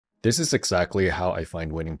This is exactly how I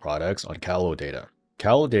find winning products on Kalodata.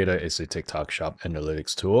 Kalodata is a TikTok shop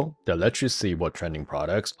analytics tool that lets you see what trending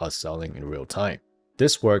products are selling in real time.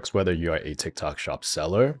 This works whether you are a TikTok shop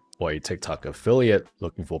seller or a TikTok affiliate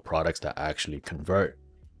looking for products that actually convert.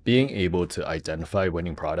 Being able to identify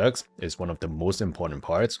winning products is one of the most important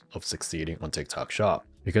parts of succeeding on TikTok shop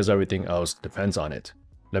because everything else depends on it.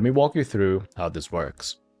 Let me walk you through how this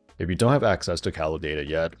works. If you don't have access to Kalodata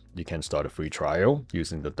yet, you can start a free trial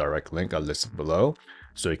using the direct link I listed below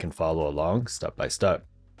so you can follow along step by step.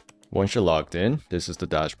 Once you're logged in, this is the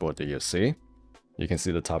dashboard that you'll see. You can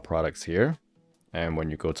see the top products here. And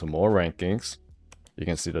when you go to more rankings, you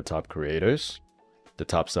can see the top creators, the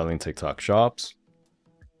top selling TikTok shops,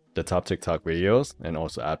 the top TikTok videos, and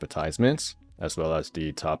also advertisements, as well as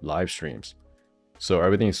the top live streams. So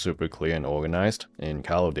everything is super clear and organized in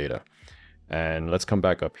Kalodata. And let's come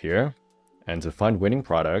back up here. And to find winning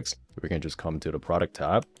products, we can just come to the product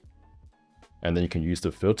tab. And then you can use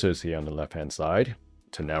the filters here on the left-hand side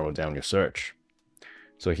to narrow down your search.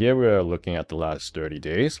 So here we're looking at the last 30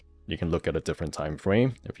 days. You can look at a different time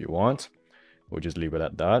frame if you want. We'll just leave it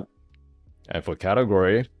at that. And for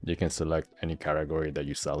category, you can select any category that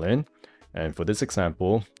you sell in. And for this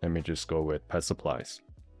example, let me just go with pet supplies.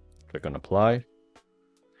 Click on apply.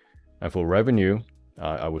 And for revenue,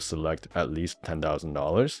 I will select at least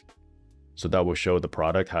 $10,000. So that will show the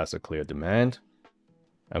product has a clear demand.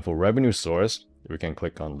 And for revenue source, we can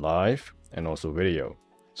click on live and also video.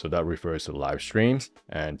 So that refers to live streams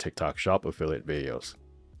and TikTok shop affiliate videos.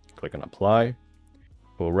 Click on apply.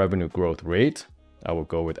 For revenue growth rate, I will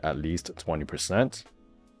go with at least 20%.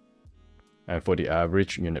 And for the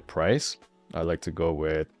average unit price, I like to go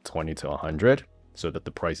with 20 to 100 so that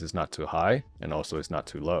the price is not too high and also it's not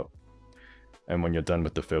too low. And when you're done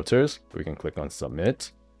with the filters, we can click on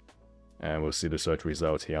submit and we'll see the search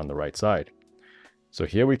results here on the right side. So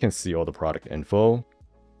here we can see all the product info,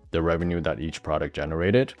 the revenue that each product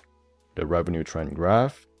generated, the revenue trend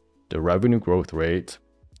graph, the revenue growth rate,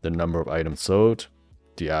 the number of items sold,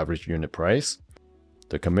 the average unit price,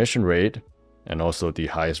 the commission rate, and also the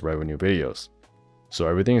highest revenue videos. So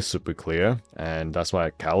everything is super clear, and that's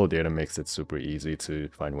why Kalodata makes it super easy to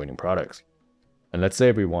find winning products. And let's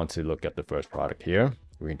say we want to look at the first product here,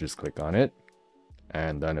 we can just click on it,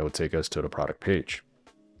 and then it will take us to the product page.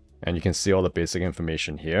 And you can see all the basic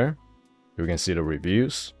information here. We can see the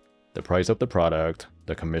reviews, the price of the product,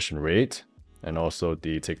 the commission rate, and also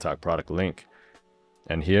the TikTok product link.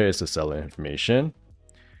 And here is the seller information.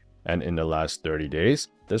 And in the last 30 days,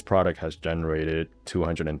 this product has generated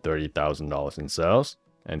 $230,000 in sales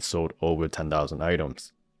and sold over 10,000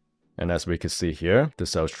 items. And as we can see here, the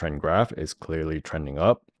sales trend graph is clearly trending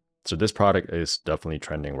up. So this product is definitely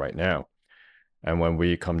trending right now. And when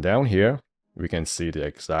we come down here, we can see the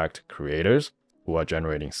exact creators who are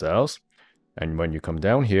generating sales. And when you come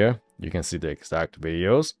down here, you can see the exact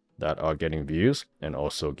videos that are getting views and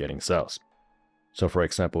also getting sales. So for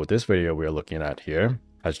example, this video we're looking at here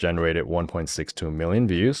has generated 1.62 million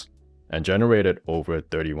views and generated over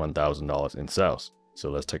 $31,000 in sales. So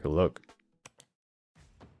let's take a look.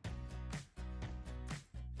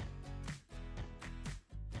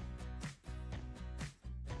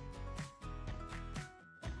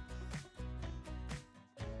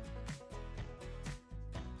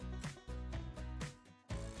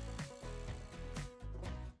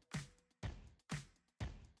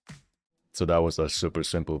 So that was a super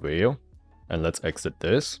simple video. And let's exit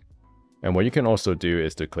this. And what you can also do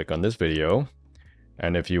is to click on this video.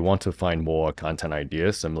 And if you want to find more content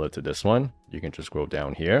ideas similar to this one, you can just scroll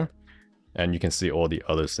down here. And you can see all the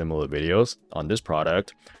other similar videos on this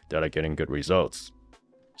product that are getting good results.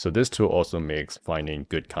 So this tool also makes finding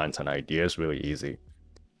good content ideas really easy.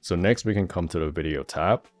 So next we can come to the video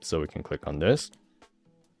tab. So we can click on this.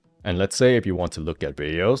 And let's say if you want to look at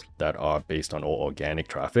videos that are based on all organic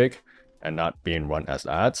traffic and not being run as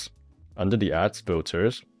ads, under the ads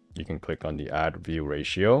filters, you can click on the ad view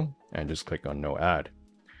ratio and just click on no ad.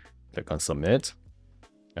 Click on submit.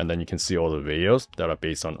 And then you can see all the videos that are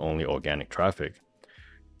based on only organic traffic.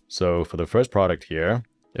 So for the first product here,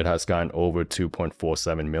 it has gotten over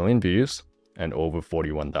 2.47 million views and over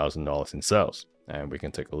 $41,000 in sales. And we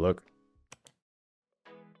can take a look.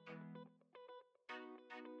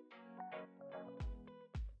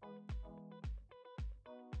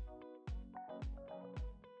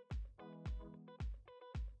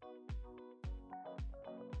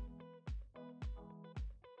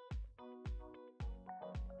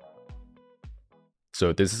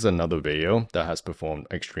 So this is another video that has performed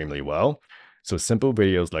extremely well. So simple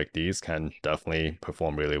videos like these can definitely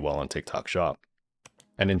perform really well on TikTok Shop.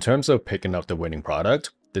 And in terms of picking up the winning product,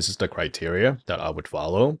 this is the criteria that I would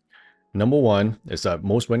follow. Number one is that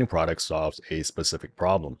most winning products solves a specific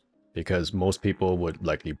problem, because most people would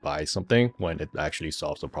likely buy something when it actually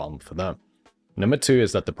solves a problem for them. Number two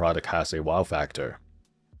is that the product has a wow factor.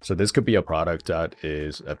 So this could be a product that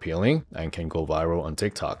is appealing and can go viral on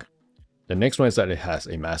TikTok. The next one is that it has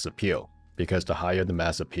a mass appeal, because the higher the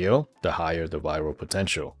mass appeal, the higher the viral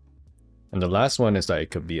potential. And the last one is that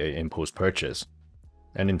it could be an impulse purchase.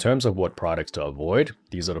 And in terms of what products to avoid,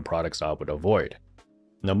 these are the products I would avoid.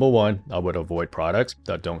 Number one, I would avoid products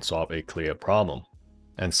that don't solve a clear problem.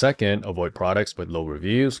 And second, avoid products with low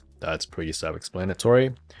reviews. That's pretty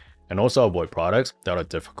self-explanatory. And also avoid products that are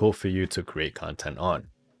difficult for you to create content on.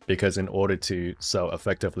 Because in order to sell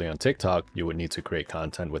effectively on TikTok, you would need to create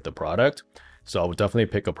content with the product. So I would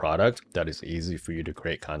definitely pick a product that is easy for you to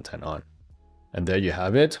create content on. And there you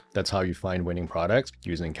have it. That's how you find winning products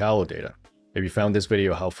using Kalodata. If you found this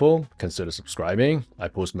video helpful, consider subscribing. I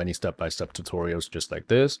post many step-by-step tutorials just like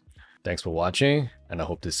this. Thanks for watching, and I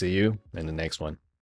hope to see you in the next one.